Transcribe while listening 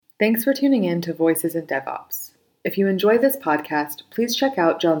Thanks for tuning in to Voices in DevOps. If you enjoy this podcast, please check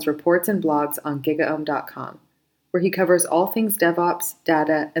out John's reports and blogs on gigaom.com, where he covers all things DevOps,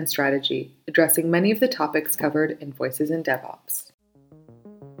 data, and strategy, addressing many of the topics covered in Voices in DevOps.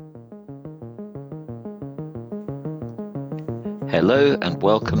 Hello and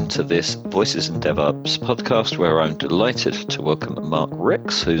welcome to this Voices in DevOps podcast, where I'm delighted to welcome Marc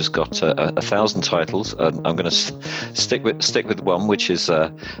Ricks, who's got 1,000 titles. I'm going to stick with one, which is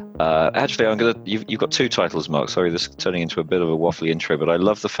actually you've got two titles, Marc. Sorry, this is turning into a bit of a waffly intro, but I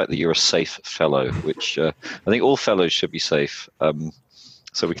love the fact that you're a safe fellow, which I think all fellows should be safe.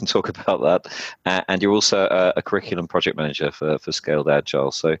 So we can talk about that. And you're also a curriculum project manager for Scaled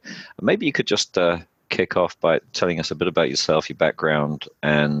Agile. So maybe you could just kick off by telling us a bit about yourself, your background,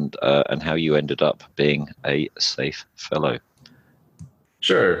 and how you ended up being a safe fellow.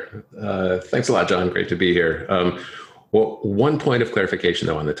 Sure. Thanks a lot, John. Great to be here. Well, one point of clarification,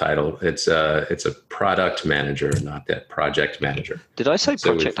 though, on the title. It's a product manager, not that project manager. Did I say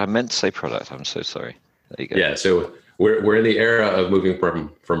project? I meant to say product. I'm so sorry. There you go. Yeah, so we're in the era of moving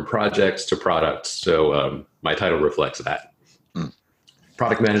from projects to products. So my title reflects that.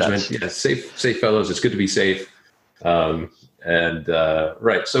 Product management, safe fellows. It's good to be safe. Right.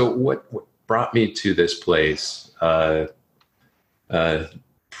 So what brought me to this place?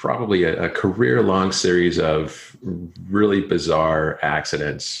 Probably a career-long series of really bizarre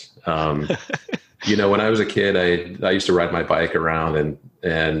accidents. When I was a kid, I used to ride my bike around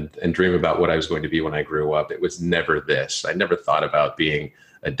and dream about what I was going to be when I grew up. It was never this. I never thought about being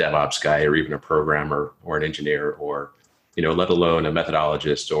a DevOps guy or even a programmer or an engineer or let alone a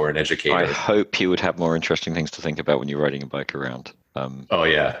methodologist or an educator. I hope you would have more interesting things to think about when you're riding a bike around. Oh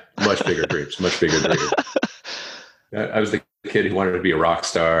yeah, much bigger dreams, much bigger dreams. I was the kid who wanted to be a rock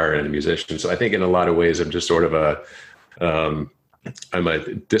star and a musician. So I think in a lot of ways, I'm just sort of I'm a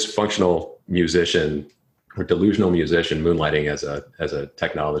dysfunctional musician or delusional musician moonlighting as a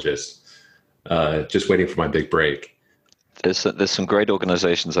technologist, just waiting for my big break. There's some great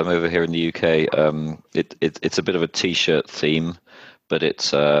organizations. I'm over here in the UK. It's a bit of a T-shirt theme, but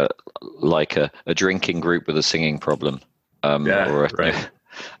it's like a drinking group with a singing problem, or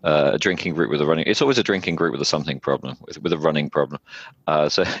a drinking group with a running. It's always a drinking group with a something problem, with a running problem.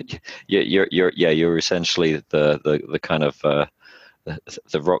 So you're essentially the kind of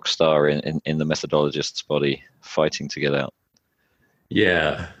the rock star in the methodologist's body, fighting to get out.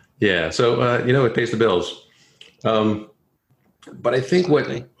 Yeah. So it pays the bills. But I think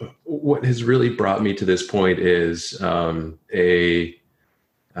what has really brought me to this point is a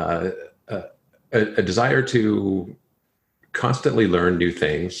desire to constantly learn new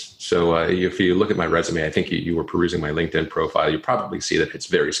things. So if you look at my resume, I think you were perusing my LinkedIn profile, you probably see that it's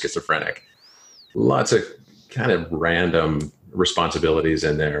very schizophrenic. Lots of kind of random responsibilities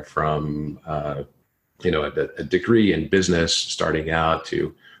in there, from a degree in business starting out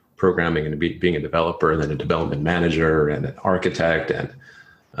to programming and being a developer, and then a development manager and an architect and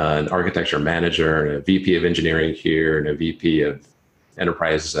an architecture manager and a VP of engineering here and a VP of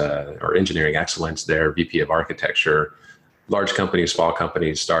enterprise or engineering excellence there, VP of architecture, large companies, small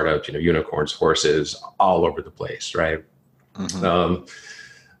companies, startups, unicorns, horses, all over the place, right? Mm-hmm.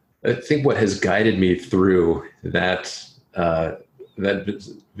 I think what has guided me through that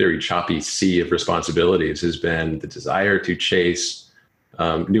very choppy sea of responsibilities has been the desire to chase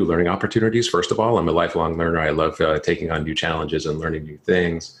new learning opportunities. First of all, I'm a lifelong learner. I love taking on new challenges and learning new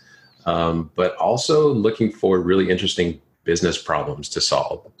things, but also looking for really interesting business problems to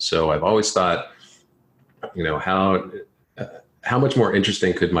solve. So I've always thought, how much more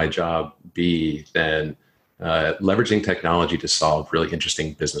interesting could my job be than leveraging technology to solve really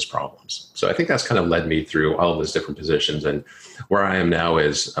interesting business problems? So I think that's kind of led me through all of those different positions. And where I am now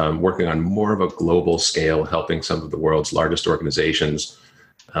is working on more of a global scale, helping some of the world's largest organizations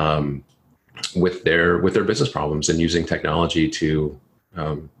with their business problems and using technology to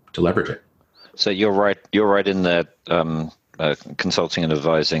leverage it. So you're right in there, consulting and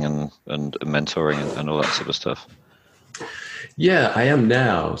advising and mentoring and all that sort of stuff. Yeah, I am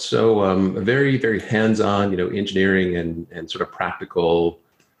now. So very, very hands-on, engineering and sort of practical,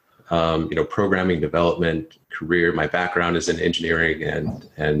 programming development career. My background is in engineering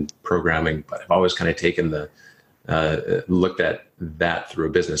and programming, but I've always kind of taken looked at that through a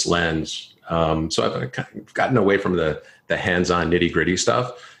business lens. So I've kind of gotten away from the hands-on nitty-gritty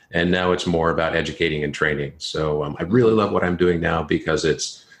stuff, and now it's more about educating and training. So I really love what I'm doing now because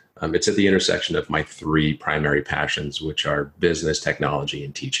it's at the intersection of my three primary passions, which are business, technology,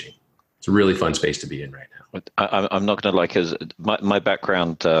 and teaching. It's a really fun space to be in right now. I'm not going to lie, because my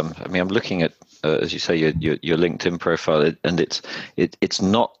background, I'm looking at as you say, your LinkedIn profile, and it's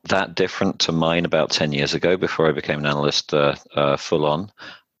not that different to mine about 10 years ago before I became an analyst full on.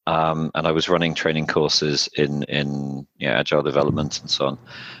 And I was running training courses in agile development and so on.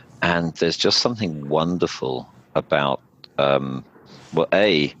 And there's just something wonderful about, I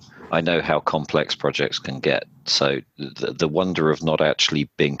know how complex projects can get. So the wonder of not actually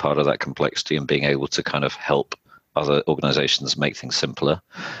being part of that complexity and being able to kind of help other organizations make things simpler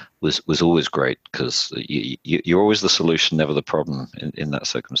was always great, because you're always the solution, never the problem in that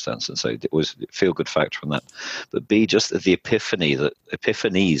circumstance. And so it was a feel-good factor from that. But B, just the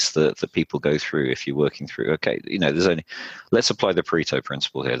epiphanies that people go through if you're working through, okay, there's only, let's apply the Pareto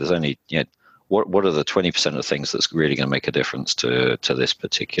principle here. There's only, what are the 20% of things that's really going to make a difference to this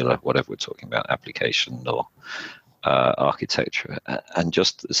particular, whatever we're talking about, application or architecture, and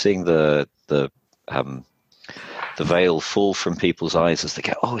just seeing the veil fall from people's eyes as they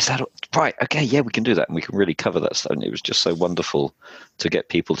go, oh, is that right? Okay, yeah, we can do that, and we can really cover that stuff. And it was just so wonderful to get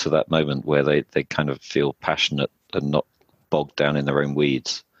people to that moment where they kind of feel passionate and not bogged down in their own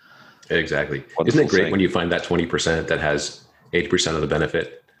weeds. Exactly. Wonderful. Isn't it great when you find that 20% that has 80% of the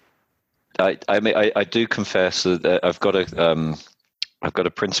benefit? I do confess that I've got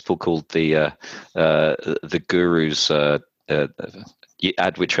a principle called the guru's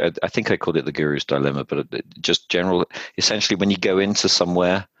ad, which I think I called it the guru's dilemma, but just general. Essentially, when you go into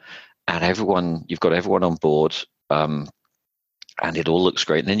somewhere and you've got everyone on board, and it all looks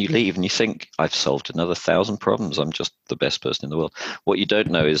great, and then you leave and you think, I've solved another 1,000 problems. I'm just the best person in the world. What you don't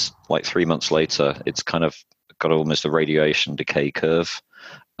know is, like 3 months later, it's kind of got almost a radiation decay curve.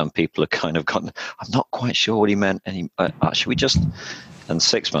 And people are kind of gone, I'm not quite sure what he meant. And should we just, and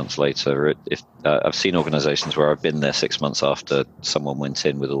 6 months later, if I've seen organizations where I've been there 6 months after someone went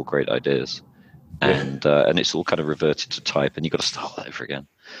in with all great ideas, and it's all kind of reverted to type, and you've got to start all over again.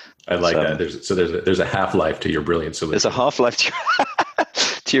 I like that. There's a half-life to your brilliant solution. There's a half-life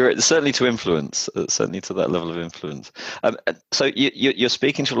to your certainly to influence, certainly to that level of influence. So you're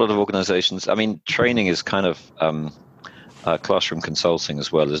speaking to a lot of organizations. I mean, training is kind of, classroom consulting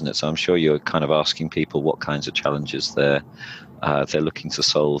as well, isn't it? So I'm sure you're kind of asking people what kinds of challenges they're looking to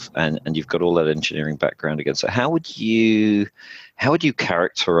solve, and you've got all that engineering background again. So how would you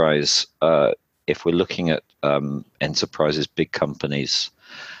characterize, if we're looking at enterprises, big companies,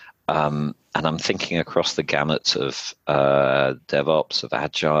 and I'm thinking across the gamut of DevOps, of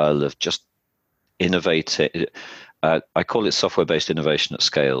Agile, of just innovative. I call it software-based innovation at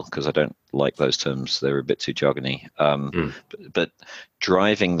scale, because I don't like those terms. They're a bit too jargony. But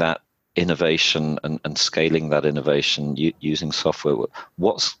driving that innovation and scaling that innovation using software,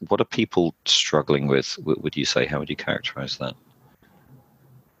 what are people struggling with, would you say? How would you characterize that?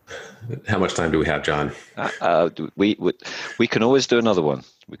 How much time do we have, John? We can always do another one.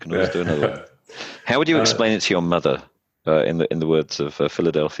 How would you explain it to your mother, in the words of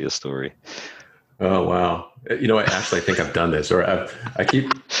Philadelphia Story? Oh, wow. I think I've done this, or I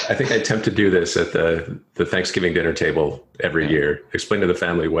think I attempt to do this at the Thanksgiving dinner table every year, explain to the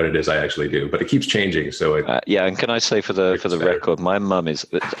family what it is I actually do, but it keeps changing. So and can I say for the record, my mum is,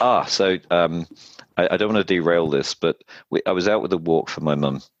 I don't want to derail this, but I was out with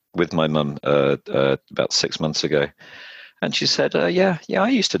with my mum about 6 months ago. And she said, yeah, I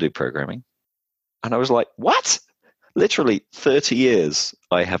used to do programming. And I was like, what? Literally 30 years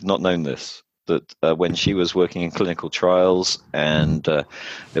I have not known this. That when she was working in clinical trials, and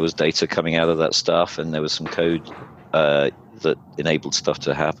there was data coming out of that stuff, and there was some code that enabled stuff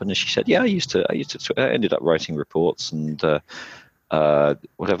to happen, and she said, "Yeah, I ended up writing reports and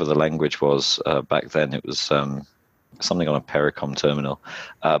whatever the language was back then. It was something on a Pericom terminal,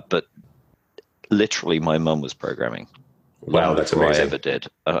 but literally, my mum was programming. Wow, that's amazing. I ever did.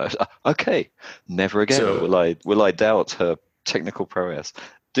 Okay, never again will I doubt her technical prowess."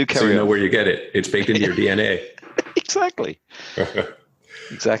 Do carry so you know on. Where you get it. It's baked into your DNA. Exactly.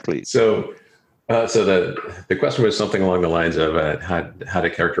 So the question was something along the lines of how to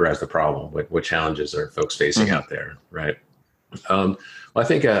characterize the problem. What challenges are folks facing out there, right? Well, I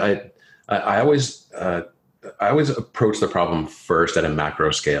think I always approach the problem first at a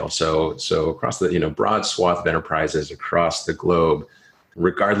macro scale. So across the broad swath of enterprises across the globe,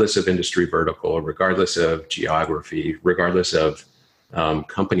 regardless of industry vertical, regardless of geography, regardless of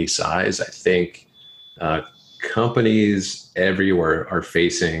company size, I think companies everywhere are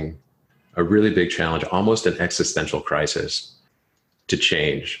facing a really big challenge, almost an existential crisis, to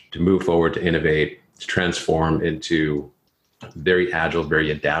change, to move forward, to innovate, to transform into very agile, very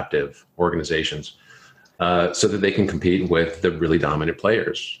adaptive organizations, so that they can compete with the really dominant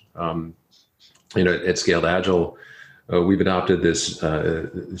players. At Scaled Agile, we've adopted this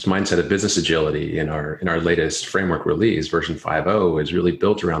mindset of business agility in our latest framework release. Version 5.0 is really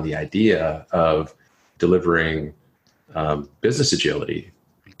built around the idea of delivering business agility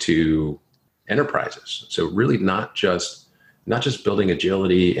to enterprises. So really not just building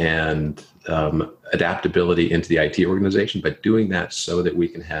agility and adaptability into the IT organization, but doing that so that we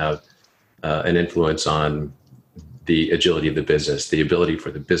can have an influence on the agility of the business, the ability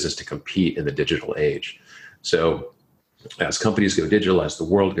for the business to compete in the digital age. So as companies go digital, as the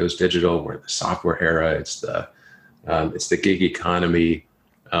world goes digital, we're in the software era, it's the gig economy.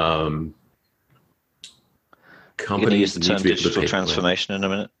 You're going to use the term digital transformation in a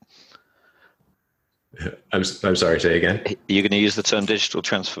minute? I'm sorry, say again? You're going to use the term digital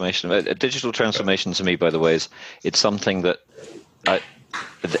transformation. Digital transformation to me, by the way, it's something that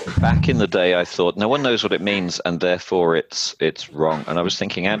back in the day I thought no one knows what it means and therefore it's wrong. And I was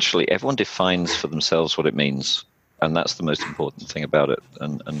thinking actually everyone defines for themselves what it means. And that's the most important thing about it.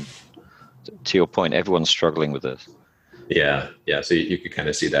 And to your point, everyone's struggling with this. Yeah. So you could kind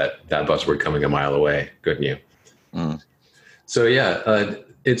of see that buzzword coming a mile away, couldn't you? Mm. So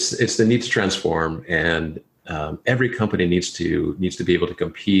it's the need to transform, and every company needs to be able to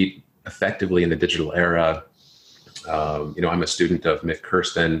compete effectively in the digital era. I'm a student of Mick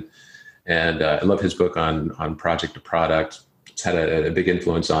Kirsten, and I love his book on project to product. It's had a big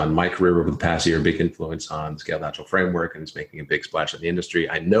influence on my career over the past year, a big influence on the Scaled Agile framework, and it's making a big splash in the industry.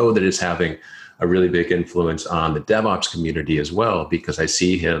 I know that it's having a really big influence on the DevOps community as well, because I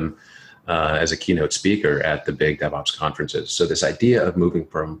see him as a keynote speaker at the big DevOps conferences. So this idea of moving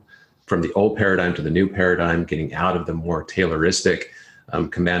from the old paradigm to the new paradigm, getting out of the more Tayloristic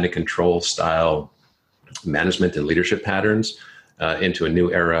command and control style management and leadership patterns into a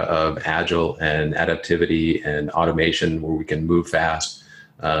new era of agile and adaptivity and automation where we can move fast,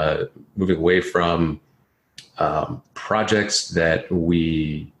 moving away from projects that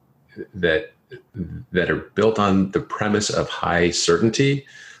are built on the premise of high certainty.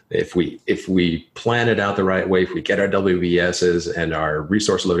 If we plan it out the right way, if we get our WBSs and our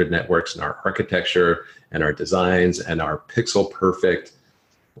resource loaded networks and our architecture and our designs and our pixel perfect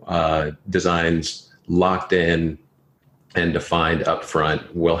designs locked in and defined up front,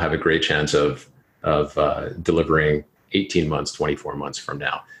 we'll have a great chance of delivering 18 months, 24 months from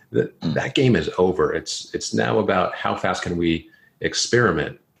now. That game is over. It's now about how fast can we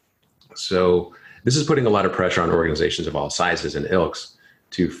experiment. So this is putting a lot of pressure on organizations of all sizes and ilks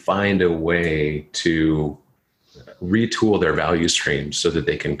to find a way to retool their value streams so that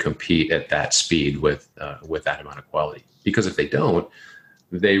they can compete at that speed with that amount of quality. Because if they don't,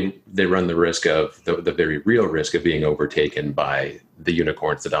 they run the risk of the very real risk of being overtaken by the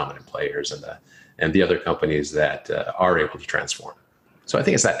unicorns, the dominant players, and the other companies that are able to transform. So I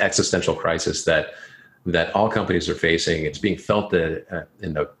think it's that existential crisis that all companies are facing. It's being felt in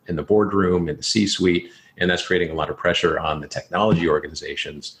the boardroom, in the C-suite, and that's creating a lot of pressure on the technology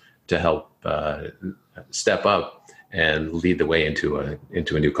organizations to help step up and lead the way into a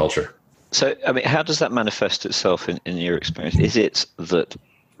new culture. So, I mean, how does that manifest itself in your experience? Is it that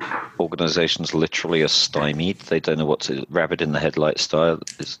organizations literally are stymied? They don't know what to, rabbit in the headlight style,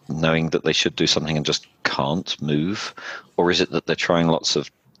 is knowing that they should do something and just can't move? Or is it that they're trying lots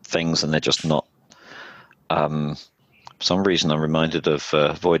of things and they're just not? For some reason, I'm reminded of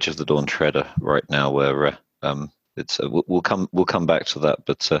Voyage of the Dawn Treader right now, where we'll come back to that.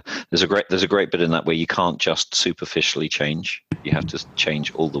 But there's a great bit in that where you can't just superficially change; you have to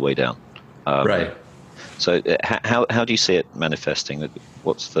change all the way down. Right. So how do you see it manifesting?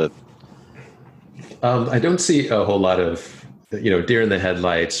 What's the? I don't see a whole lot of deer in the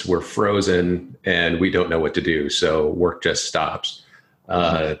headlights. We're frozen and we don't know what to do, so work just stops.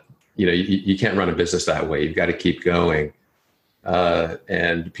 You can't run a business that way. You've got to keep going,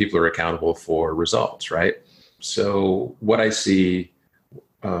 and people are accountable for results, right? So what I see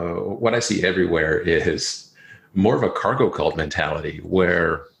everywhere is more of a cargo cult mentality,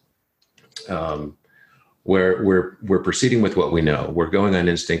 where we're proceeding with what we know. We're going on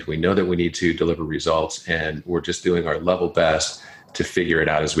instinct. We know that we need to deliver results, and we're just doing our level best to figure it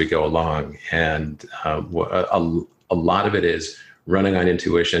out as we go along. And a lot of it is running on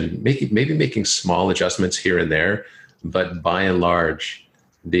intuition, maybe making small adjustments here and there, but by and large,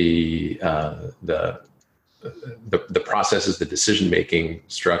 the processes, the decision-making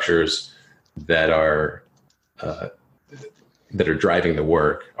structures that are driving the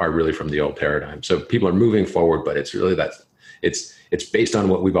work are really from the old paradigm. So people are moving forward, but it's really that it's based on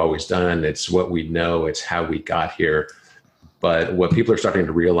what we've always done. It's what we know. It's how we got here. But what people are starting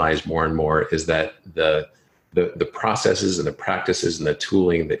to realize more and more is that the processes and the practices and the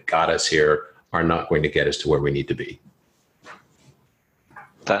tooling that got us here are not going to get us to where we need to be.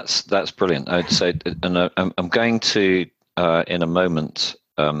 that's brilliant. I'd say, and I'm going to in a moment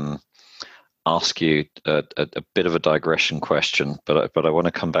ask you a bit of a digression question, but I want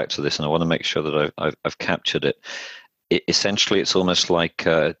to come back to this, and I want to make sure that I've captured it. Essentially, it's almost like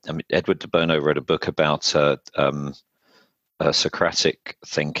Edward de Bono wrote a book about Socratic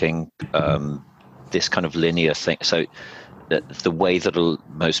thinking, this kind of linear thing. So the way that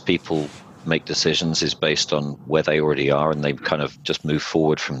most people make decisions is based on where they already are, and they kind of just move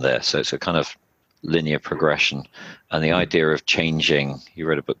forward from there. So it's a kind of linear progression. And the idea of changing, he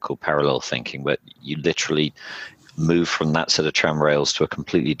wrote a book called Parallel Thinking, where you literally move from that set of tram rails to a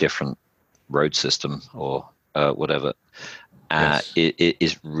completely different road system or whatever. Yes. It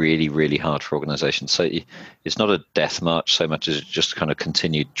is really, really hard for organizations. So it's not a death march so much as just kind of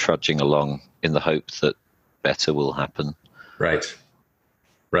continued trudging along in the hope that better will happen. Right,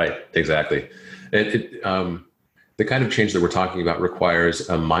 exactly. The kind of change that we're talking about requires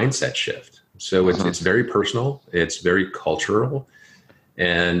a mindset shift. So it's very personal, it's very cultural,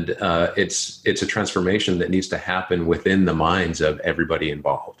 and it's a transformation that needs to happen within the minds of everybody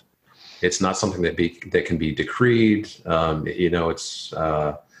involved. It's not something that can be decreed. It's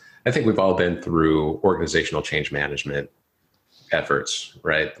I think we've all been through organizational change management efforts,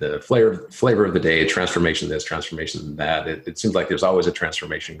 right? The flavor of the day, transformation this, transformation that. It seems like there's always a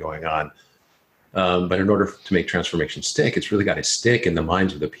transformation going on. But in order to make transformation stick, it's really got to stick in the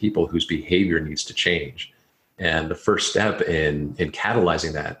minds of the people whose behavior needs to change. And the first step in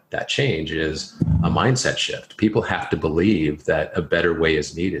catalyzing that change is a mindset shift. People have to believe that a better way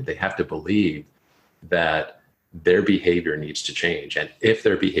is needed. They have to believe that their behavior needs to change. And if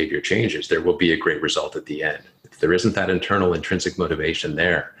their behavior changes, there will be a great result at the end. If there isn't that internal intrinsic motivation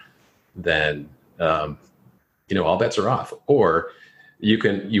there, then all bets are off. Or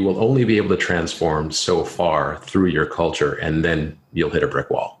you will only be able to transform so far through your culture, and then you'll hit a brick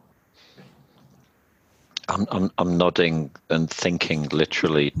wall. I'm nodding and thinking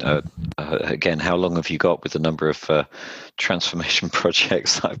literally. Again, how long have you got with the number of transformation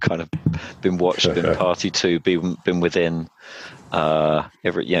projects that I've kind of been watched, been party to, been within?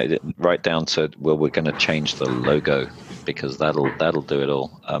 Right down to, well, we're going to change the logo because that'll do it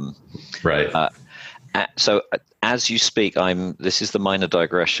all. Right. So as you speak, this is the minor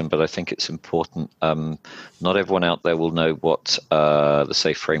digression, but I think it's important. Not everyone out there will know what the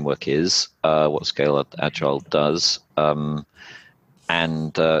SAFe framework is, what Scale Agile does, and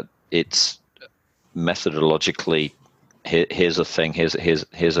it's methodologically. Here's a thing. Here's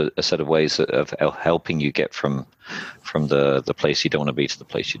a set of ways of helping you get from the place you don't want to be to the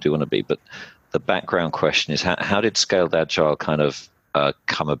place you do want to be. But the background question is, how did Scaled Agile kind of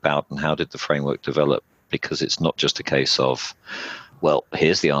come about, and how did the framework develop? Because it's not just a case of, well,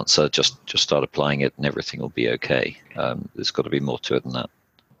 here's the answer, just start applying it and everything will be okay. There's got to be more to it than that.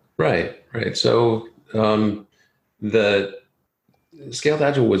 Right. So the Scaled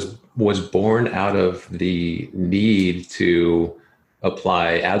Agile was born out of the need to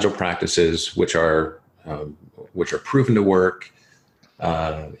apply agile practices which are proven to work.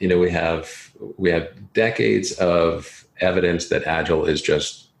 We have decades of evidence that agile is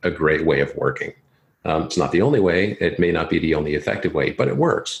just a great way of working. It's not the only way. It may not be the only effective way, but it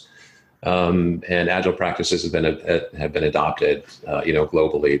works. And agile practices have been adopted,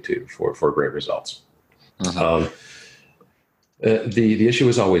 globally for great results. Uh-huh. The issue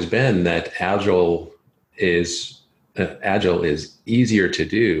has always been that agile is easier to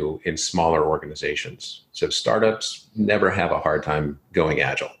do in smaller organizations. So startups never have a hard time going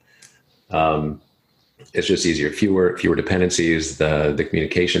agile. It's just easier. Fewer dependencies. The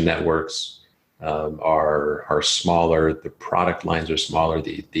communication networks are smaller. The product lines are smaller.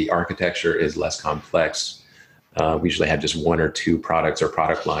 The architecture is less complex. We usually have just one or two products or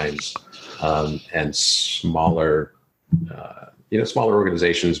product lines, and smaller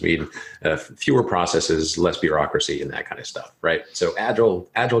organizations mean fewer processes, less bureaucracy, and that kind of stuff, right? So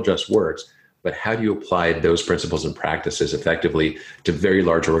agile just works. But how do you apply those principles and practices effectively to very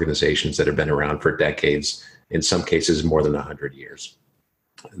large organizations that have been around for decades, in some cases more than 100 years,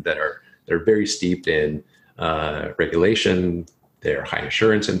 they're very steeped in regulation, they're high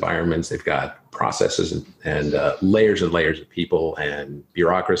assurance environments, they've got processes and layers and layers of people and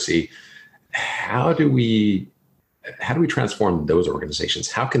bureaucracy. How do we transform those organizations?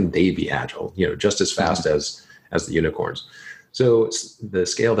 How can they be agile, just as fast as the unicorns? So the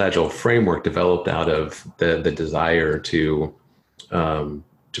Scaled Agile framework developed out of the desire to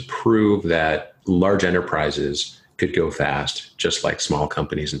prove that large enterprises could go fast, just like small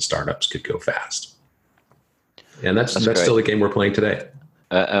companies and startups could go fast. And that's still the game we're playing today.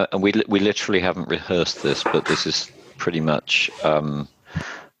 And we literally haven't rehearsed this, but this is pretty much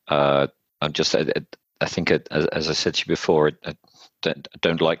I'm just, I think, as I said to you before, I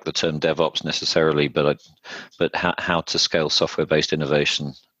don't like the term DevOps necessarily, but how to scale software-based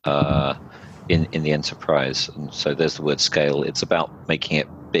innovation in the enterprise. And so there's the word scale. It's about making it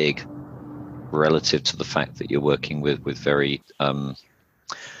big relative to the fact that you're working with very.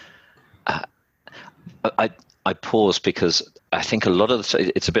 I pause because I think a lot of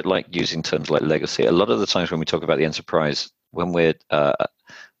it's a bit like using terms like legacy. A lot of the times when we talk about the enterprise, when we're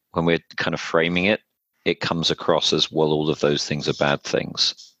kind of framing it, it comes across as, well, all of those things are bad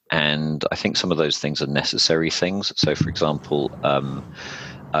things. And I think some of those things are necessary things. So, for example,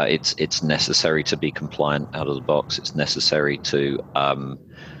 it's necessary to be compliant out of the box. It's necessary to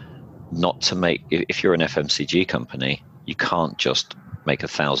not to make, if you're an FMCG company, you can't just make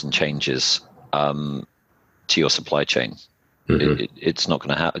 1,000 changes to your supply chain. Mm-hmm. It's not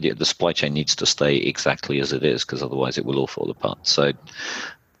going to happen. The supply chain needs to stay exactly as it is, because otherwise it will all fall apart. So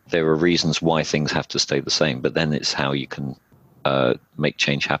there are reasons why things have to stay the same, but then it's how you can make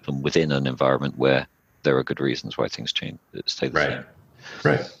change happen within an environment where there are good reasons why things stay the same.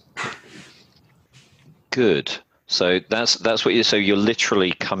 Right. Good. So that's what you. So you're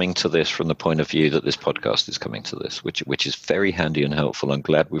literally coming to this from the point of view that this podcast is coming to this, which is very handy and helpful. I'm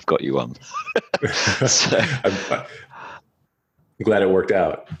glad we've got you on. I'm glad it worked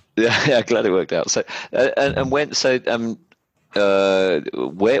out. Yeah, glad it worked out. So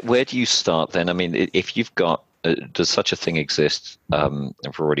where do you start then? I mean, if you've got does such a thing exist?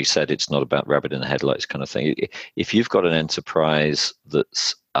 I've already said it's not about rabbit in the headlights kind of thing. If you've got an enterprise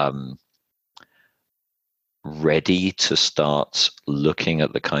that's ready to start looking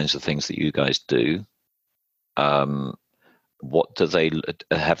at the kinds of things that you guys do, what do they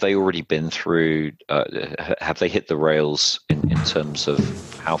have they already been through? Have they hit the rails in terms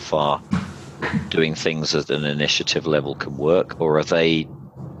of how far doing things at an initiative level can work, or are they?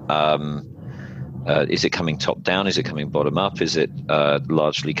 Is it coming top down? Is it coming bottom up? Is it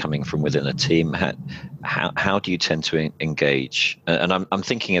largely coming from within a team? How do you tend to engage? And I'm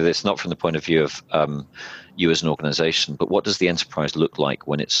thinking of this not from the point of view of you as an organization, but what does the enterprise look like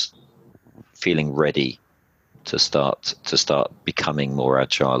when it's feeling ready to start becoming more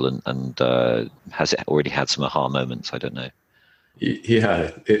agile, and has it already had some aha moments? I don't know.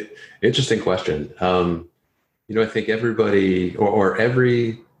 Yeah, interesting question. I think everybody or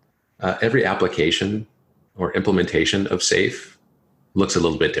every application or implementation of SAFe looks a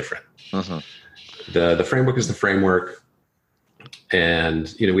little bit different. Mm-hmm. The framework is the framework,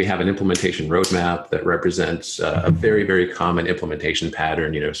 and we have an implementation roadmap that represents a very, very common implementation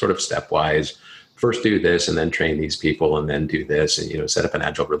pattern. Sort of stepwise. First do this, and then train these people, and then do this, and set up an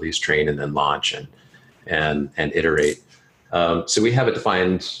agile release train, and then launch and iterate. So we have a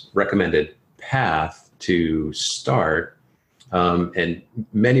defined recommended path to start. And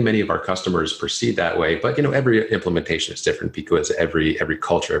many of our customers proceed that way, but every implementation is different because every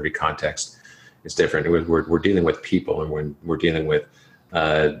culture, every context is different. We're dealing with people, and when we're dealing with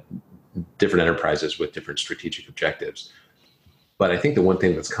different enterprises with different strategic objectives. But I think the one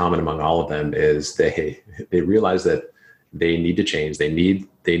thing that's common among all of them is they realize that they need to change. They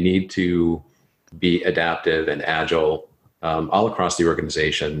need to be adaptive and agile all across the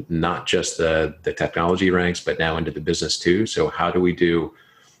organization, not just the technology ranks, but now into the business too. So how do we do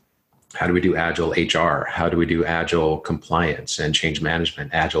agile HR? How do we do agile compliance and change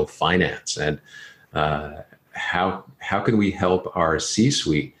management, agile finance? And how can we help our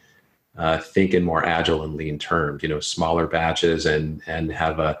C-suite think in more agile and lean terms, smaller batches and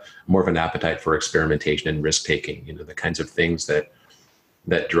have a more of an appetite for experimentation and risk taking, the kinds of things that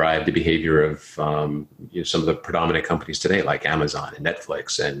drive the behavior of some of the predominant companies today, like Amazon and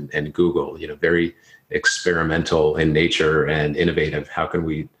Netflix and Google. Very experimental in nature and innovative. How can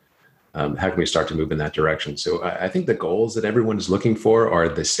we start to move in that direction? So I think the goals that everyone is looking for are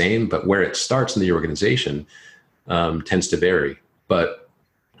the same, but where it starts in the organization tends to vary. But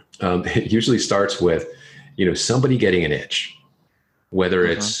it usually starts with somebody getting an itch. Whether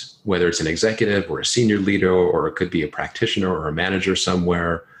it's an executive or a senior leader, or it could be a practitioner or a manager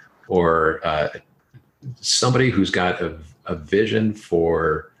somewhere, or somebody who's got a vision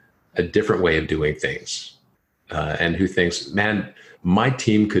for a different way of doing things, and who thinks, man, my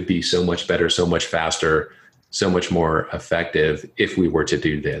team could be so much better, so much faster, so much more effective if we were to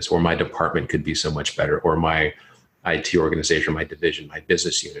do this, or my department could be so much better, or my IT organization, my division, my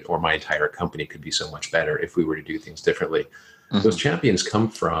business unit, or my entire company could be so much better if we were to do things differently. Mm-hmm. Those champions come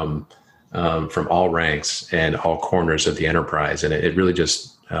from all ranks and all corners of the enterprise, and it really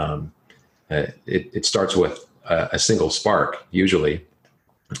just it starts with a single spark usually,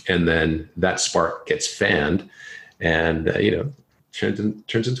 and then that spark gets fanned, and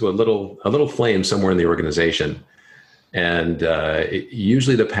turns into a little flame somewhere in the organization. And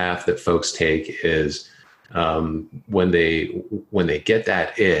usually the path that folks take is when they get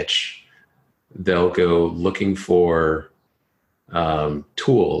that itch, they'll go looking for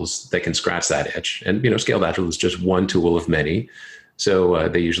tools that can scratch that itch. And Scaled Agile is just one tool of many. So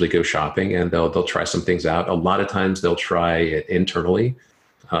they usually go shopping and they'll try some things out. A lot of times they'll try it internally.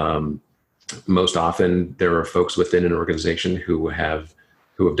 Most often there are folks within an organization who have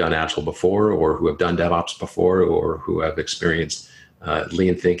done Agile before, or who have done DevOps before, or who have experienced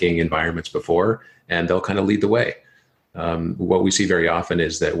lean thinking environments before, and they'll kind of lead the way. What we see very often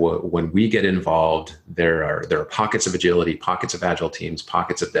is that when we get involved, there are pockets of agility, pockets of Agile teams,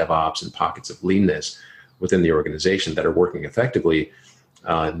 pockets of DevOps, and pockets of leanness within the organization that are working effectively.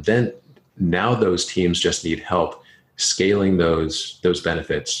 Then now those teams just need help scaling those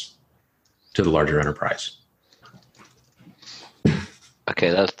benefits to the larger enterprise.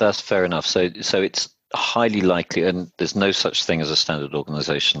 Okay, that's fair enough. So it's highly likely, and there's no such thing as a standard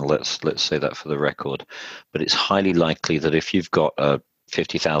organization. Let's say that for the record. But it's highly likely that if you've got a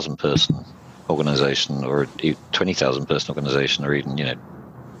 50,000 person organization, or a 20,000 person organization, or even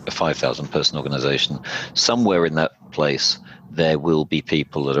a 5,000 person organization, somewhere in that place there will be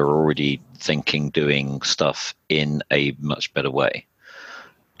people that are already thinking, doing stuff in a much better way.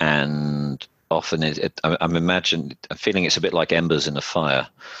 And often I'm feeling it's a bit like embers in a fire.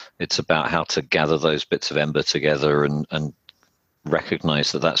 It's about how to gather those bits of ember together and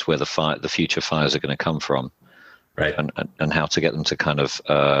recognize that that's where the future fires are going to come from, right? And how to get them to kind of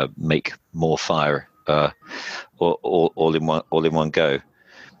make more fire, all in one go.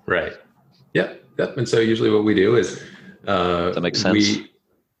 Right. Yep. And so usually what we do is that makes sense.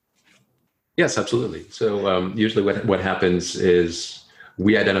 Yes, absolutely. So usually what happens is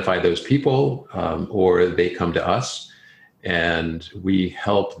we identify those people, or they come to us, and we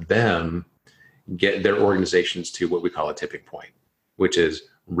help them get their organizations to what we call a tipping point, which is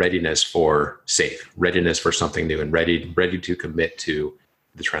readiness for safe, readiness for something new, and ready to commit to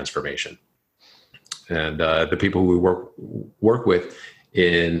the transformation. And the people we work with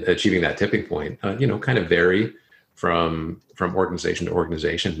in achieving that tipping point, kind of vary from organization to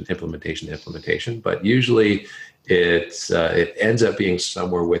organization, implementation to implementation, but usually it ends up being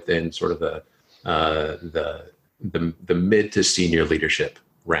somewhere within sort of the mid to senior leadership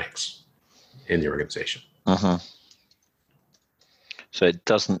ranks in the organization. Uh-huh. So it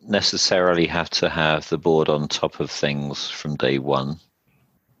doesn't necessarily have to have the board on top of things from day one.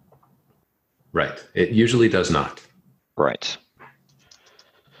 Right. It usually does not. Right.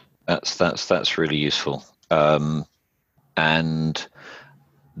 That's really useful. And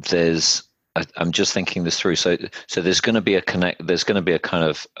I'm just thinking this through. So there's going to be there's going to be a kind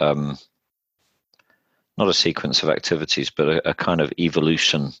of not a sequence of activities, but a kind of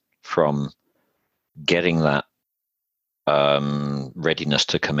evolution from getting that readiness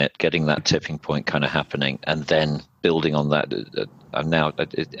to commit, getting that tipping point kind of happening, and then building on that.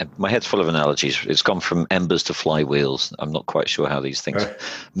 My head's full of analogies. It's gone from embers to flywheels. I'm not quite sure how these things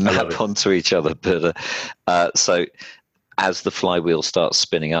map onto each other, but so as the flywheel starts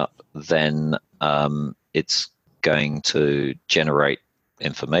spinning up, then it's going to generate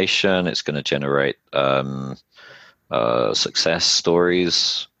information. It's going to generate success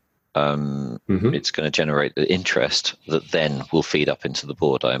stories. It's going to generate the interest that then will feed up into the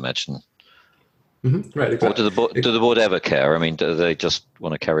board, I imagine. Mm-hmm. Right. Exactly. Or do the board ever care? I mean, do they just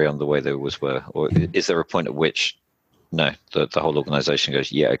want to carry on the way they always were? Or is there a point at which, no, the whole organization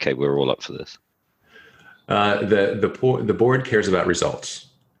goes, yeah, okay, we're all up for this? The board cares about results.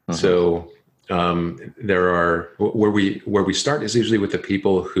 Mm-hmm. So there are where we start is usually with the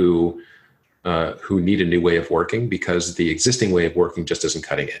people who need a new way of working, because the existing way of working just isn't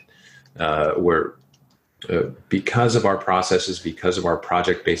cutting it. Because of our processes, because of our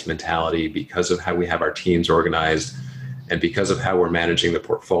project-based mentality, because of how we have our teams organized, and because of how we're managing the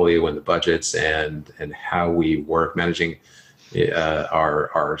portfolio and the budgets, and how we work managing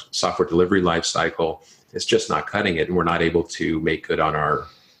our software delivery life cycle, it's just not cutting it, and we're not able to make good on our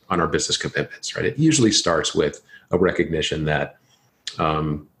business commitments. Right? It usually starts with a recognition that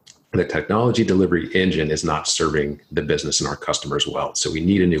the technology delivery engine is not serving the business and our customers well. So we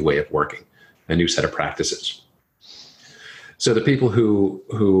need a new way of working, a new set of practices. So the people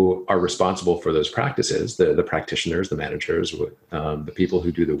who are responsible for those practices, the practitioners, the managers, the people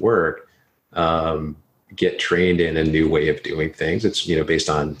who do the work, get trained in a new way of doing things. It's based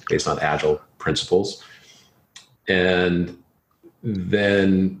on Agile principles, and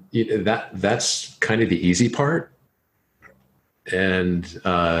then that's kind of the easy part. And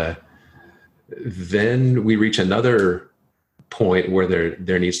then we reach another point where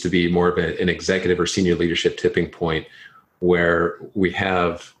there needs to be more of an executive or senior leadership tipping point where we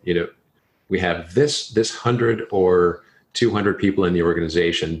have this 100 or 200 people in the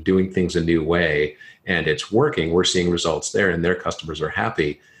organization doing things a new way, and it's working. We're seeing results there, and their customers are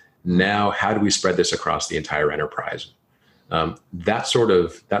happy. Now, how do we spread this across the entire enterprise? That sort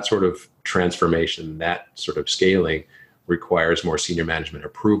of transformation, that sort of scaling, requires more senior management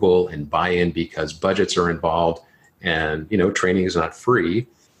approval and buy-in because budgets are involved, and training is not free.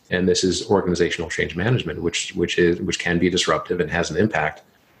 And this is organizational change management, which can be disruptive and has an impact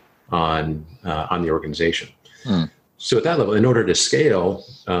on the organization. So at that level, in order to scale,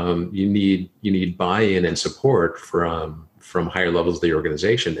 you need buy-in and support from higher levels of the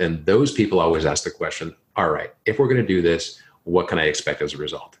organization. And those people always ask the question, all right, if we're going to do this, what can I expect as a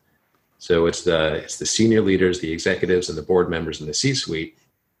result? So it's the senior leaders, the executives, and the board members in the C-suite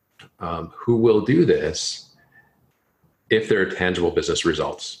who will do this if there are tangible business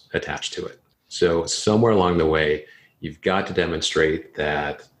results attached to it. So somewhere along the way, you've got to demonstrate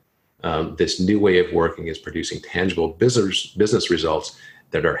that this new way of working is producing tangible business results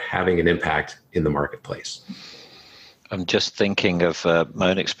that are having an impact in the marketplace. I'm just thinking of my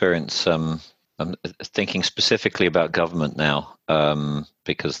own experience. I'm thinking specifically about government now,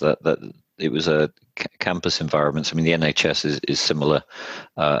 because that it was a campus environment. I mean, the NHS is similar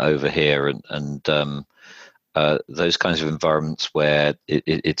over here, and those kinds of environments where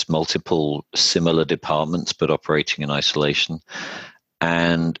it's multiple similar departments but operating in isolation.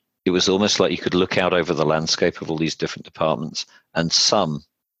 And it was almost like you could look out over the landscape of all these different departments, and some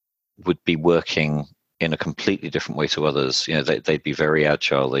would be working in a completely different way to others. They'd be very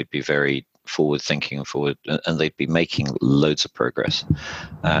agile, they'd be very forward thinking and they'd be making loads of progress.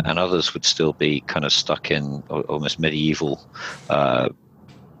 And others would still be kind of stuck in almost medieval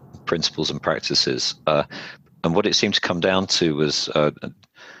principles and practices. And what it seemed to come down to was,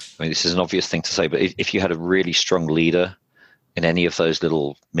 this is an obvious thing to say, but if you had a really strong leader in any of those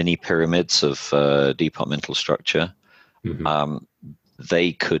little mini pyramids of departmental structure,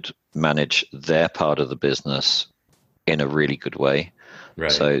 they could manage their part of the business in a really good way.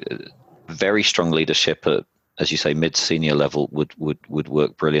 Right. So very strong leadership at, as you say, mid-senior level would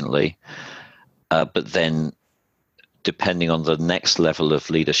work brilliantly. But then depending on the next level of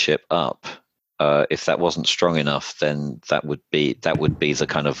leadership up, if that wasn't strong enough, then that would be the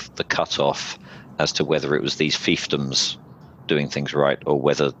kind of the cutoff as to whether it was these fiefdoms doing things right or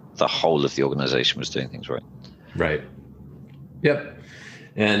whether the whole of the organization was doing things right. Right. Yep.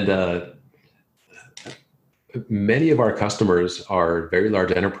 And many of our customers are very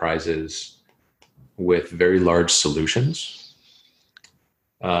large enterprises with very large solutions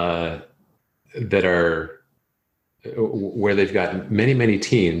that are where they've got many, many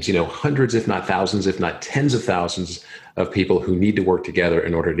teams, hundreds, if not thousands, if not tens of thousands of people who need to work together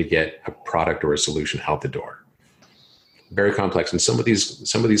in order to get a product or a solution out the door. Very complex. And some of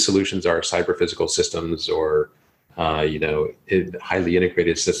these solutions are cyber physical systems or highly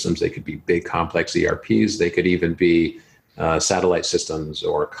integrated systems. They could be big, complex ERPs. They could even be satellite systems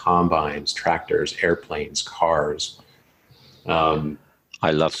or combines, tractors, airplanes, cars.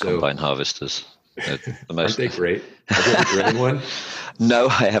 I love combine harvesters. Aren't they great? Have you ever driven one? No,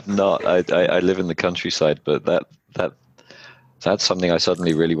 I have not. I live in the countryside, but that's something I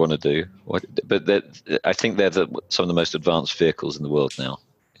suddenly really want to do. I think they're some of the most advanced vehicles in the world now.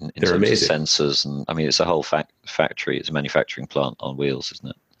 In terms amazing. Of sensors, and it's a whole factory. It's a manufacturing plant on wheels, isn't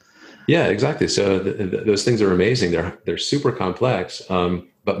it? Yeah, exactly. So those things are amazing. They're super complex,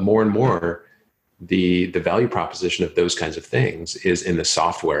 but more and more, the value proposition of those kinds of things is in the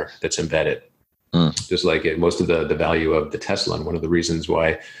software that's embedded. Just like most of the value of the Tesla, and one of the reasons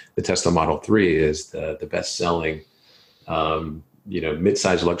why the Tesla Model 3 is the best-selling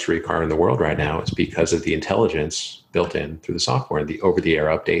mid-sized luxury car in the world right now, is because of the intelligence built in through the software and the over-the-air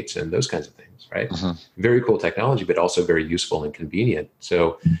updates and those kinds of things, right? Very cool technology, but also very useful and convenient.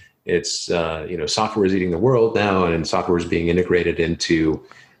 So it's, software is eating the world now, and software is being integrated into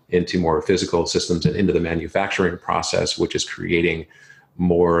more physical systems and into the manufacturing process, which is creating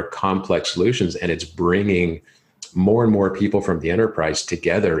more complex solutions. And it's bringing more and more people from the enterprise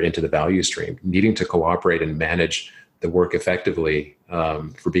together into the value stream, needing to cooperate and manage the work effectively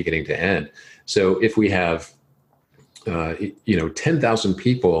for beginning to end. So if we have, 10,000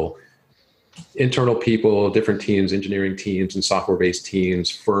 people, internal people, different teams, engineering teams and software-based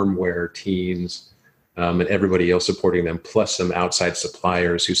teams, firmware teams, and everybody else supporting them, plus some outside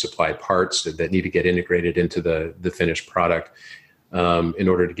suppliers who supply parts that need to get integrated into the finished product in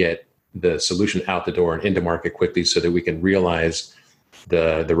order to get the solution out the door and into market quickly so that we can realize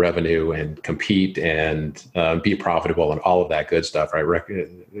the revenue and compete and be profitable and all of that good stuff, right?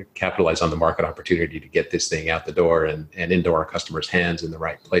 Capitalize on the market opportunity to get this thing out the door and into our customers' hands in the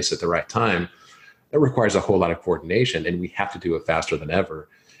right place at the right time. That requires a whole lot of coordination, and we have to do it faster than ever.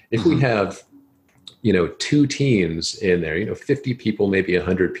 If we have, two teams in there, 50 people, maybe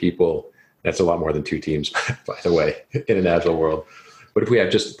 100 people, that's a lot more than two teams, by the way, in an Agile world. But if we have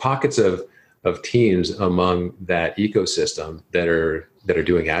just pockets of teams among that ecosystem that are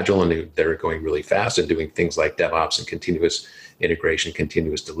doing Agile and that are going really fast and doing things like DevOps and continuous integration,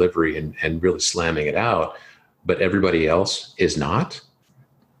 continuous delivery, and really slamming it out, but everybody else is not,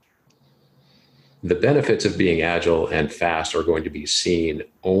 the benefits of being Agile and fast are going to be seen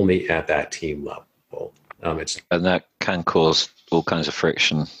only at that team level. And that can cause all kinds of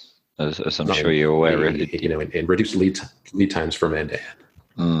friction, as I'm sure you're aware. And reduce lead times from end to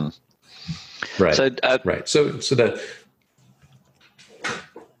end. Right. Right. So that.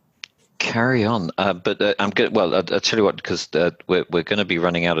 Carry on, but I'm good. Well, I'll tell you what, because we're going to be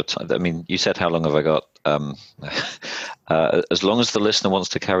running out of time. I mean, you said how long have I got? As long as the listener wants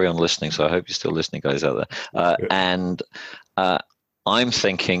to carry on listening. So I hope you're still listening, guys out there. And I'm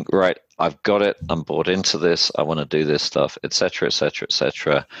thinking, right, I've got it. I'm bought into this. I want to do this stuff, etc., etc.,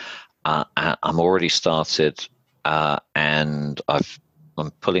 etc. I'm already started, and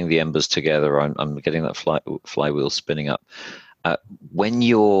I'm pulling the embers together. I'm getting that flywheel spinning up. When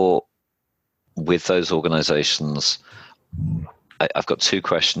you're with those organizations, I've got two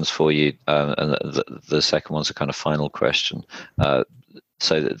questions for you, and the second one's a kind of final question.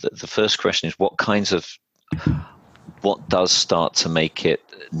 So the first question is, what does start to make it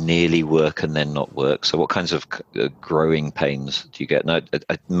nearly work and then not work? So what kinds of growing pains do you get? Now,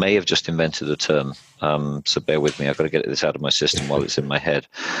 I may have just invented a term, so bear with me. I've got to get this out of my system while it's in my head,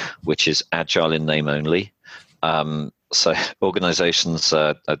 which is Agile in name only. So organizations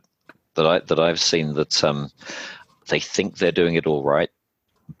that I've seen that they think they're doing it all right,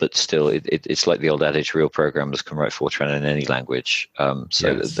 but still it's like the old adage: real programmers can write Fortran in any language.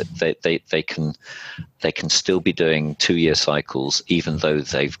 Yes. They can still be doing 2-year cycles, even though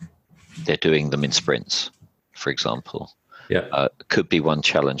they're doing them in sprints, for example. Yeah, could be one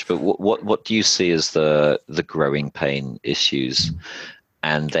challenge. But what do you see as the growing pain issues?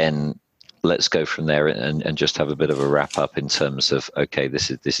 And then let's go from there and just have a bit of a wrap up in terms of, okay,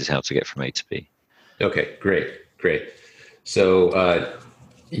 this is how to get from A to B. Okay, great. So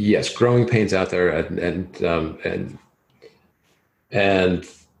yes, growing pains out there, and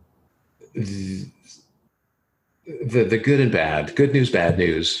the good and bad, good news, bad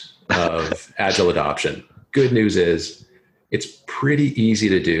news of Agile adoption. Good news is it's pretty easy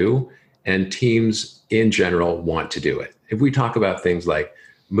to do, and teams in general want to do it. If we talk about things like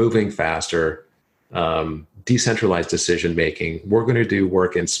moving faster, decentralized decision-making, we're going to do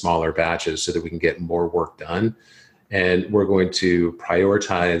work in smaller batches so that we can get more work done. And we're going to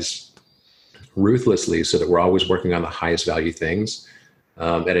prioritize ruthlessly so that we're always working on the highest value things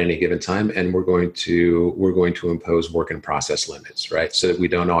at any given time. And we're going to impose work and process limits, right? So that we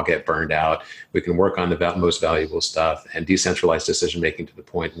don't all get burned out. We can work on the most valuable stuff and decentralize decision-making to the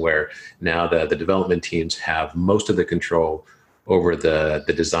point where now the development teams have most of the control over the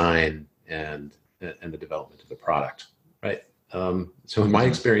design and the development of the product, right? So in my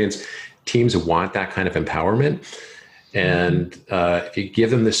experience, teams want that kind of empowerment. And if you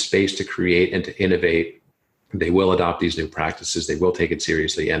give them the space to create and to innovate, they will adopt these new practices, they will take it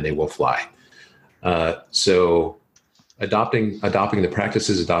seriously, and they will fly. So adopting the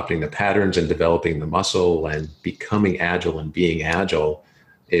practices, adopting the patterns, and developing the muscle and becoming Agile and being Agile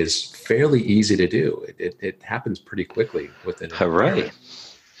is fairly easy to do. It happens pretty quickly within. Hooray.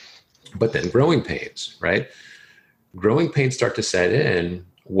 But then growing pains, right? Growing pains start to set in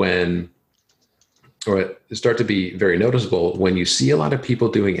or start to be very noticeable when you see a lot of people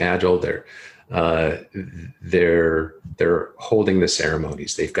doing Agile. They're holding the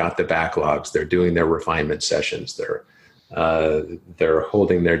ceremonies. They've got the backlogs. They're doing their refinement sessions. They're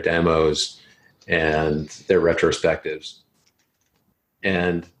holding their demos and their retrospectives.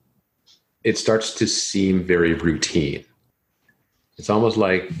 And it starts to seem very routine. It's almost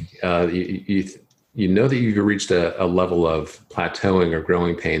like you know that you've reached a level of plateauing or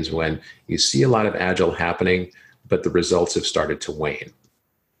growing pains when you see a lot of Agile happening, but the results have started to wane.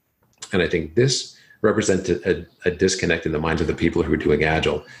 And I think this represents a disconnect in the minds of the people who are doing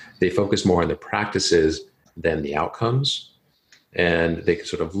Agile. They focus more on the practices than the outcomes, and they can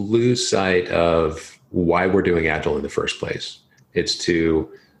sort of lose sight of why we're doing Agile in the first place. It's to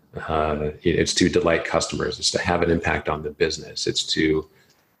delight customers. It's to have an impact on the business. It's to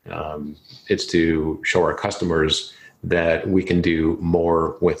show our customers that we can do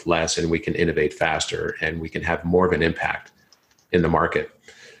more with less, and we can innovate faster, and we can have more of an impact in the market.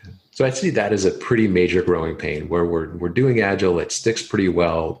 So I see that as a pretty major growing pain where we're doing Agile, it sticks pretty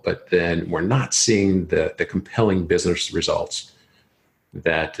well, but then we're not seeing the compelling business results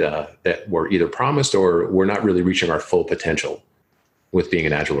that were either promised, or we're not really reaching our full potential with being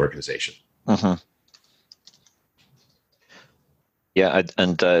an Agile organization. Uh-huh. Yeah,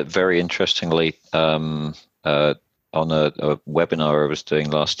 and very interestingly, on a webinar I was doing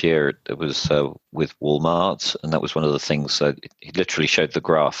last year, it was with Walmart, and that was one of the things. He literally showed the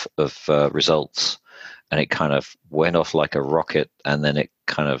graph of results, and it kind of went off like a rocket, and then it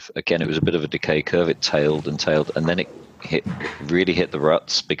kind of, again, it was a bit of a decay curve. It tailed, and then it really hit the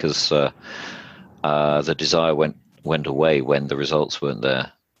ruts because the desire went away when the results weren't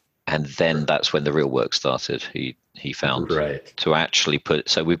there. And then that's when the real work started. He found to actually put.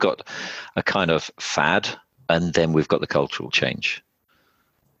 So we've got a kind of fad, and then we've got the cultural change.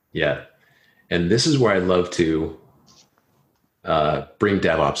 Yeah, and this is where I love to bring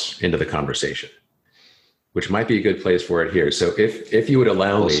DevOps into the conversation, which might be a good place for it here. So if you would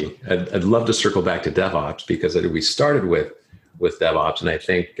allow me, I'd love to circle back to DevOps, because we started with DevOps, and I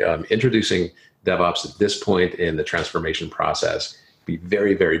think introducing DevOps at this point in the transformation process be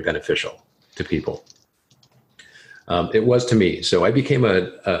very, very beneficial to people. It was to me. So I became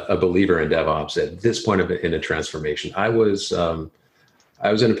a believer in DevOps at this point in a transformation. I was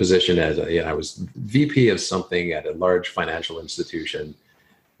in a position I was VP of something at a large financial institution,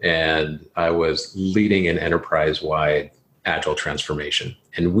 and I was leading an enterprise-wide Agile transformation.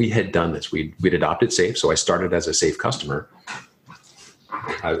 And we had done this. We'd adopted SAFe. So I started as a SAFe customer.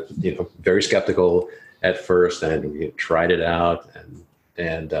 I was, very skeptical at first, and we tried it out and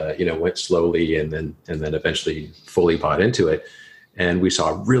went slowly, and then eventually fully bought into it. And we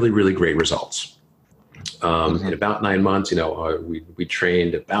saw really, really great results. In about 9 months, we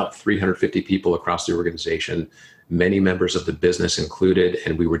trained about 350 people across the organization, many members of the business included,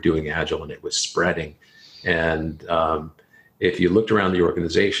 and we were doing Agile, and it was spreading. And if you looked around the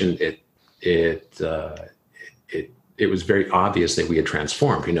organization, it was very obvious that we had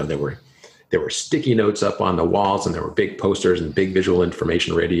transformed. There were sticky notes up on the walls, and there were big posters and big visual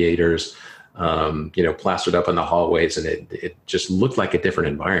information radiators, plastered up in the hallways, and it just looked like a different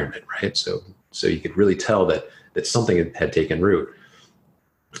environment, right? So you could really tell that something had taken root.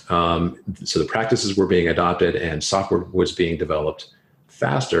 So the practices were being adopted, and software was being developed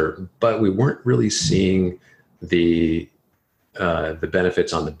faster, but we weren't really seeing the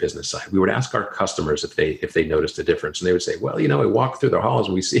benefits on the business side. We would ask our customers if they noticed a difference, and they would say, "Well, I walk through the halls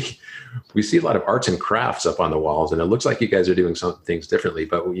and we see a lot of arts and crafts up on the walls, and it looks like you guys are doing some things differently,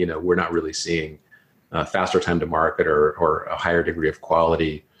 but we're not really seeing faster time to market or a higher degree of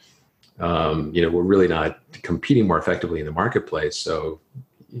quality. We're really not competing more effectively in the marketplace. So,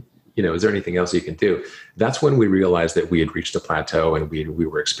 is there anything else you can do?" That's when we realized that we had reached a plateau, and we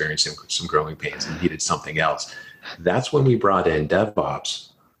were experiencing some growing pains and needed something else. That's when we brought in DevOps.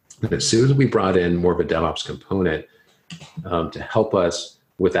 And as soon as we brought in more of a DevOps component to help us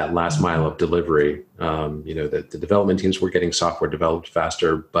with that last mile of delivery, the development teams were getting software developed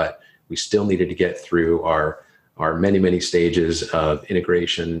faster, but we still needed to get through our many, many stages of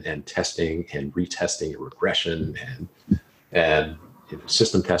integration and testing and retesting and regression and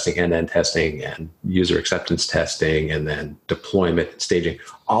system testing, end-to-end testing, and user acceptance testing, and then deployment, staging,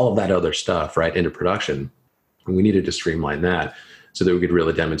 all of that other stuff, right, into production. And we needed to streamline that so that we could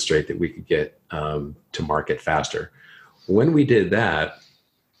really demonstrate that we could get to market faster. When we did that,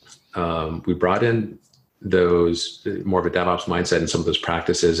 we brought in those more of a DevOps mindset and some of those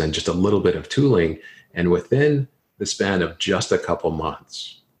practices and just a little bit of tooling. And within the span of just a couple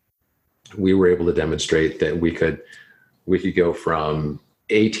months, we were able to demonstrate that we could go from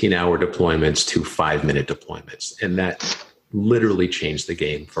 18-hour deployments to 5-minute deployments. And that literally changed the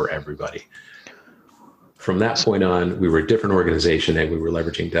game for everybody. From that point on, we were a different organization, and we were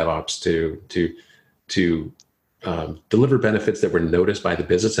leveraging DevOps to deliver benefits that were noticed by the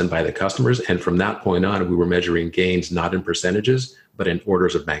business and by the customers. And from that point on, we were measuring gains not in percentages, but in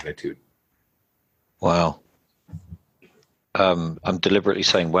orders of magnitude. Wow. I'm deliberately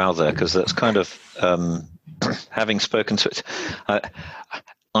saying wow there, because that's kind of, having spoken to it,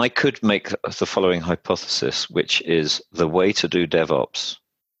 I could make the following hypothesis, which is the way to do DevOps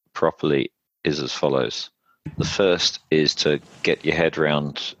properly is as follows. The first is to get your head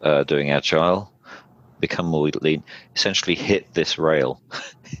around doing Agile, become more lean, essentially hit this rail,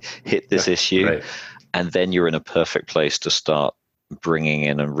 hit this issue, right. And then you're in a perfect place to start bringing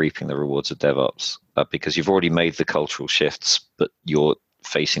in and reaping the rewards of DevOps, because you've already made the cultural shifts, but you're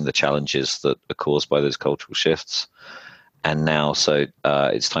facing the challenges that are caused by those cultural shifts. And now, so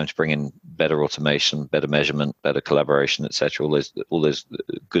it's time to bring in better automation, better measurement, better collaboration, etc. All those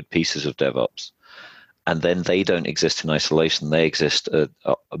good pieces of DevOps. And then they don't exist in isolation. They exist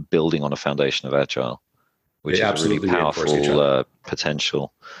building on a foundation of Agile, which is a really powerful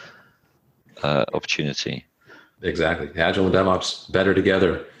potential opportunity. Exactly. Agile and DevOps, better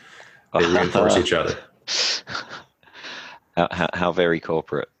together. They reinforce each other. How very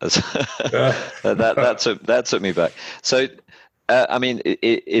corporate. that took me back. So, I mean,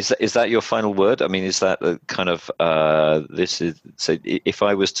 is that your final word? I mean, is that kind of this is? So, if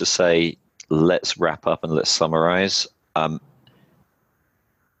I was to say, let's wrap up and let's summarize,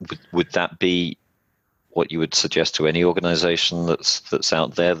 would that be what you would suggest to any organization that's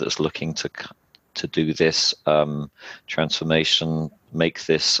out there that's looking to do this transformation, make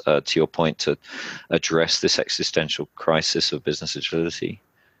this, to your point, to address this existential crisis of business agility?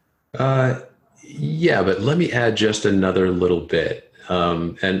 Yeah, but let me add just another little bit.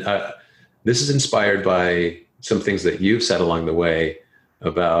 This is inspired by some things that you've said along the way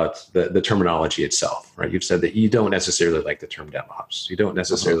about the terminology itself, right? You've said that you don't necessarily like the term DevOps. You don't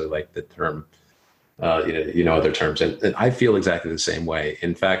necessarily like the term, other terms. And I feel exactly the same way.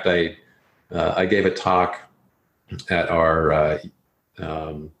 In fact, I gave a talk at our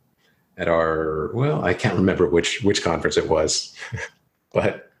I can't remember which conference it was,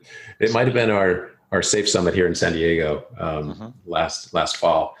 but it might have been our Safe Summit here in San Diego last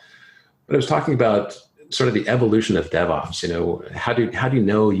fall. But I was talking about sort of the evolution of DevOps. How do you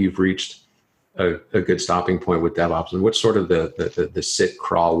know you've reached a good stopping point with DevOps, and what's sort of the sit,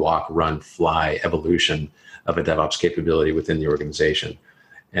 crawl, walk, run, fly evolution of a DevOps capability within the organization?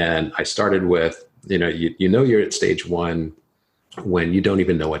 And I started with, you're at stage one when you don't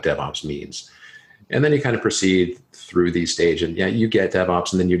even know what DevOps means. And then you kind of proceed through these stages, and you get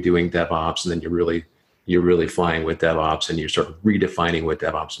DevOps, and then you're doing DevOps, and then you're really flying with DevOps, and you're sort of redefining what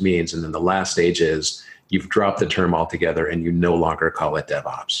DevOps means. And then the last stage is you've dropped the term altogether and you no longer call it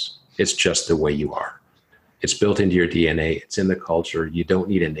DevOps. It's just the way you are. It's built into your DNA. It's in the culture. You don't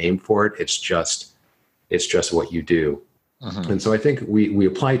need a name for it. It's just what you do. And so I think we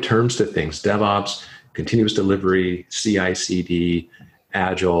apply terms to things: DevOps, continuous delivery, CI/CD,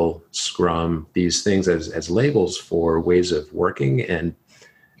 Agile, Scrum, these things as labels for ways of working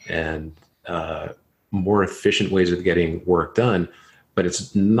and more efficient ways of getting work done. But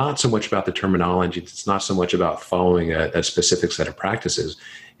it's not so much about the terminology. It's not so much about following a specific set of practices.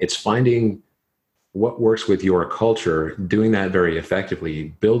 It's finding what works with your culture, doing that very effectively,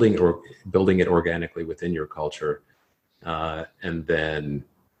 building it organically within your culture, and then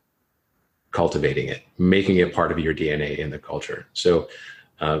cultivating it, making it part of your DNA in the culture. So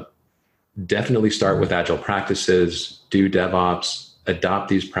definitely start with Agile practices, do DevOps, adopt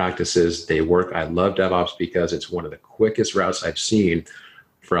these practices. They work. I love DevOps because it's one of the quickest routes I've seen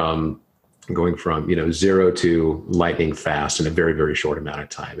from going from, zero to lightning fast in a very, very short amount of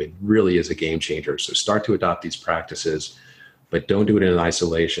time. It really is a game changer. So start to adopt these practices, but don't do it in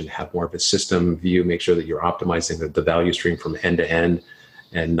isolation. Have more of a system view. Make sure that you're optimizing the value stream from end to end,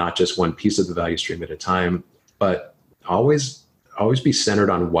 and not just one piece of the value stream at a time. But always be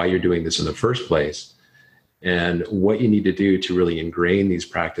centered on why you're doing this in the first place, and what you need to do to really ingrain these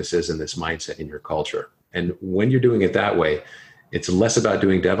practices and this mindset in your culture. And when you're doing it that way, it's less about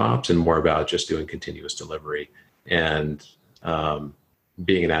doing DevOps and more about just doing continuous delivery and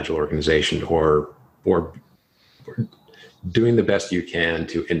being an Agile organization, or doing the best you can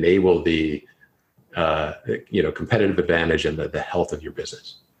to enable the competitive advantage and the health of your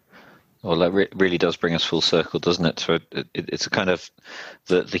business. Well, that really does bring us full circle, doesn't it? So it's a kind of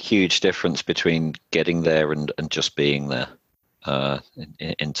the huge difference between getting there and just being there,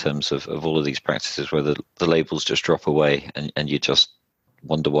 in terms of all of these practices where the labels just drop away and you just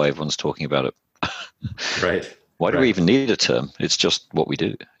wonder why everyone's talking about it. Right. Why do we even need a term? It's just what we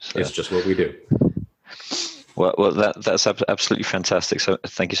do. So. It's just what we do. Well, that's absolutely fantastic. So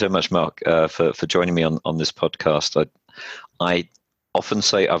thank you so much, Marc, for joining me on this podcast. I often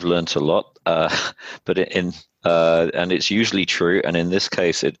say I've learned a lot, but and it's usually true. And in this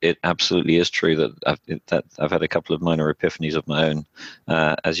case, it absolutely is true that I've had a couple of minor epiphanies of my own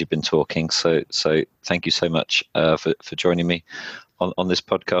as you've been talking. So thank you so much for joining me on this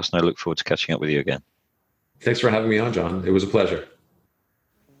podcast, and I look forward to catching up with you again. Thanks for having me on, John. It was a pleasure.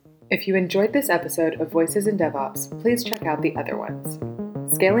 If you enjoyed this episode of Voices in DevOps, please check out the other ones.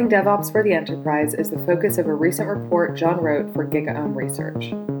 Scaling DevOps for the Enterprise is the focus of a recent report John wrote for GigaOM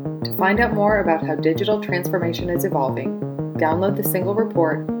Research. To find out more about how digital transformation is evolving, download the single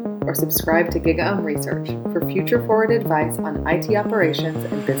report or subscribe to GigaOM Research for future forward advice on IT operations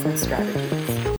and business strategy.